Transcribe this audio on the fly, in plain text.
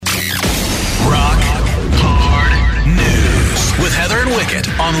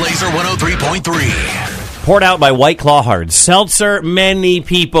Market on Laser 103.3. Poured out by White Claw Hard Seltzer. Many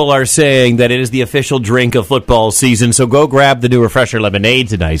people are saying that it is the official drink of football season, so go grab the new Refresher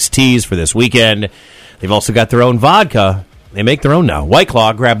lemonades and iced teas for this weekend. They've also got their own vodka. They make their own now. White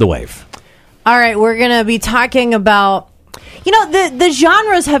Claw, grab the wave. All right, we're going to be talking about, the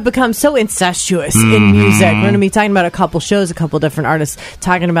genres have become so incestuous in music. We're going to be talking about a couple shows, a couple different artists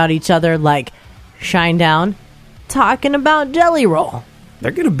talking about each other, like Shinedown talking about Jelly Roll. They're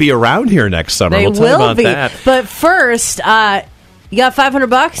going to be around here next summer. They we'll talk will about be. that. But first, you got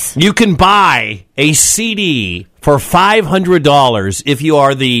 $500? You can buy a CD for $500 if you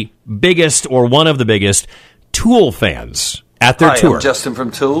are the biggest or one of the biggest Tool fans at their tour. Hi, I'm Justin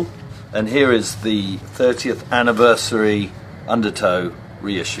from Tool, and here is the 30th anniversary Undertow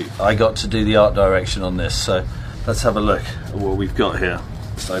reissue. I got to do the art direction on this, so let's have a look at what we've got here.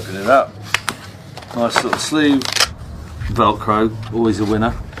 Let's open it up. Nice little sleeve, Velcro, always a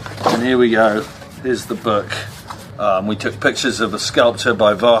winner. And here we go. Here's the book. We took pictures of a sculpture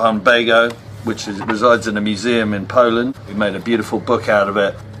by Waham Bego, which resides in a museum in Poland. We made a beautiful book out of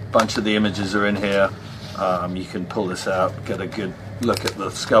it. A bunch of the images are in here. You can pull this out, get a good look at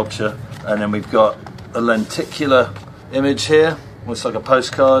the sculpture. And then we've got a lenticular image here. Looks like a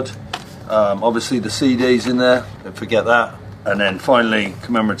postcard. Obviously the CD's in there, don't forget that. And then finally,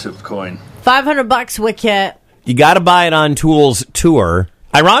 commemorative coin. $500, Wicket. You got to buy it on Tool's tour.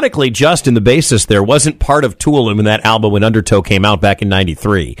 Ironically, Justin, the bassist there, wasn't part of Tool when that album when Undertow came out back in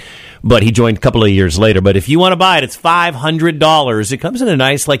 93. But he joined a couple of years later. But if you want to buy it, it's $500. It comes in a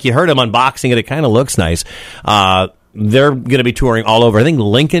nice, like you heard him unboxing it, it kind of looks nice. They're going to be touring all over. I think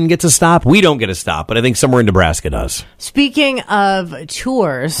Lincoln gets a stop. We don't get a stop, but I think somewhere in Nebraska does. Speaking of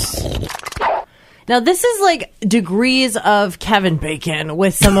tours, now this is like degrees of Kevin Bacon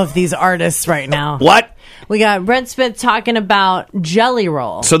with some of these artists right now. What? We got Brent Smith talking about Jelly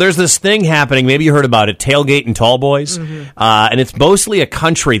Roll. So there's this thing happening, maybe you heard about it, Tailgate and Tall Boys, and it's mostly a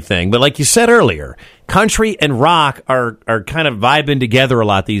country thing. But like you said earlier, country and rock are kind of vibing together a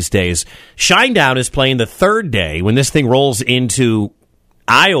lot these days. Shinedown is playing the third day when this thing rolls into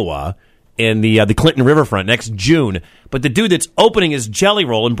Iowa in the Clinton Riverfront next June. But the dude that's opening is Jelly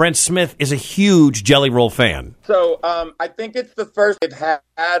Roll, and Brent Smith is a huge Jelly Roll fan. So I think it's the first they've had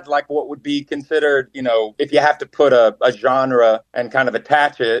like what would be considered, if you have to put a genre and kind of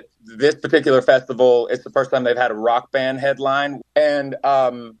attach it. This particular festival, it's the first time they've had a rock band headline. And,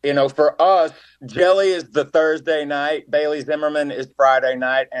 for us, Jelly is the Thursday night, Bailey Zimmerman is Friday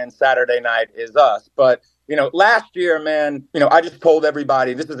night, and Saturday night is us. But, last year, man, I just told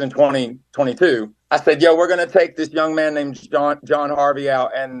everybody, this is in 2022, I said, we're going to take this young man named John Harvey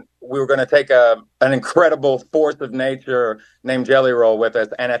out, and we were going to take an incredible force of nature named Jelly Roll with us.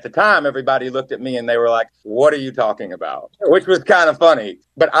 And at the time, everybody looked at me and they were like, what are you talking about? Which was kind of funny.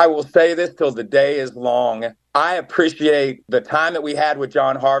 But I will say this till the day is long. I appreciate the time that we had with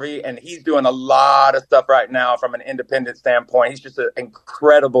John Harvey, and he's doing a lot of stuff right now from an independent standpoint. He's just an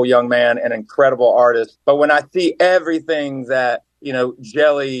incredible young man, an incredible artist. But when I see everything that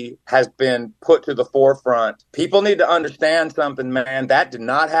Jelly has been put to the forefront, people need to understand something, man. That did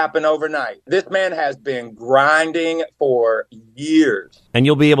not happen overnight. This man has been grinding for years. And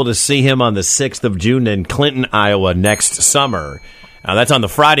you'll be able to see him on the 6th of June in Clinton, Iowa next summer. That's on the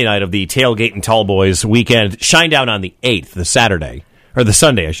Friday night of the Tailgate and Tall Boys weekend. Shinedown on the 8th, the Saturday. Or the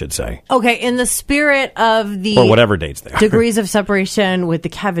Sunday, I should say. Okay, in the spirit of the... Or whatever dates they are. Degrees of separation with the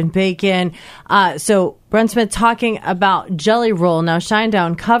Kevin Bacon. So, Brent Smith talking about Jelly Roll. Now,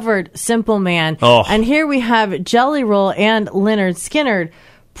 Shinedown covered Simple Man. Oh. And here we have Jelly Roll and Lynyrd Skynyrd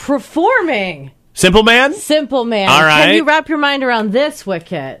performing... Simple Man? Simple Man. All right. Can you wrap your mind around this,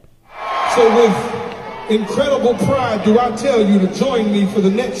 Wicket? So with incredible pride, do I tell you to join me for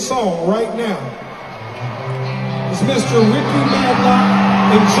the next song right now? It's Mr. Ricky Madlock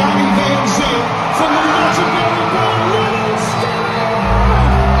and Johnny Van Zant from the legendary band Lynyrd Skynyrd.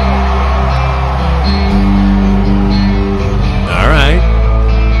 All right.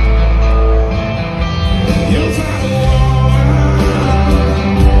 You'll find love,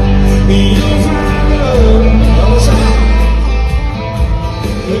 you'll find love,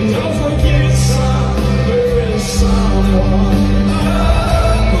 and don't forget someone.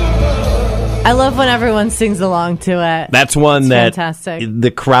 I love when everyone sings along to it. That's one that fantastic. The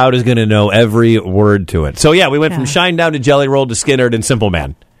crowd is going to know every word to it. So, we went from Shinedown to Jelly Roll to Skynyrd and Simple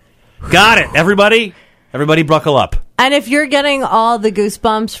Man. Got it, everybody. Everybody buckle up. And if you're getting all the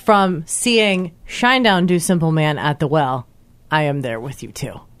goosebumps from seeing Shinedown do Simple Man at the Well, I am there with you,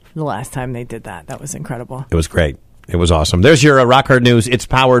 too. The last time they did that. That was incredible. It was great. It was awesome. There's your Rock Hard News. It's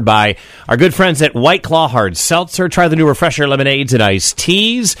powered by our good friends at White Claw Hard Seltzer. Try the new Refresher lemonades and iced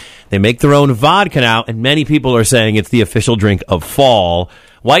teas. They make their own vodka now, and many people are saying it's the official drink of fall.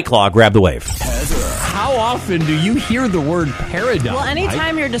 White Claw, grab the wave. How often do you hear the word paradigm? Well,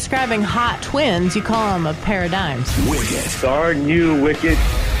 anytime you're describing hot twins, you call them a paradigms. Wicket. Darn you, Wicket.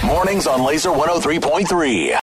 Mornings on Laser 103.3.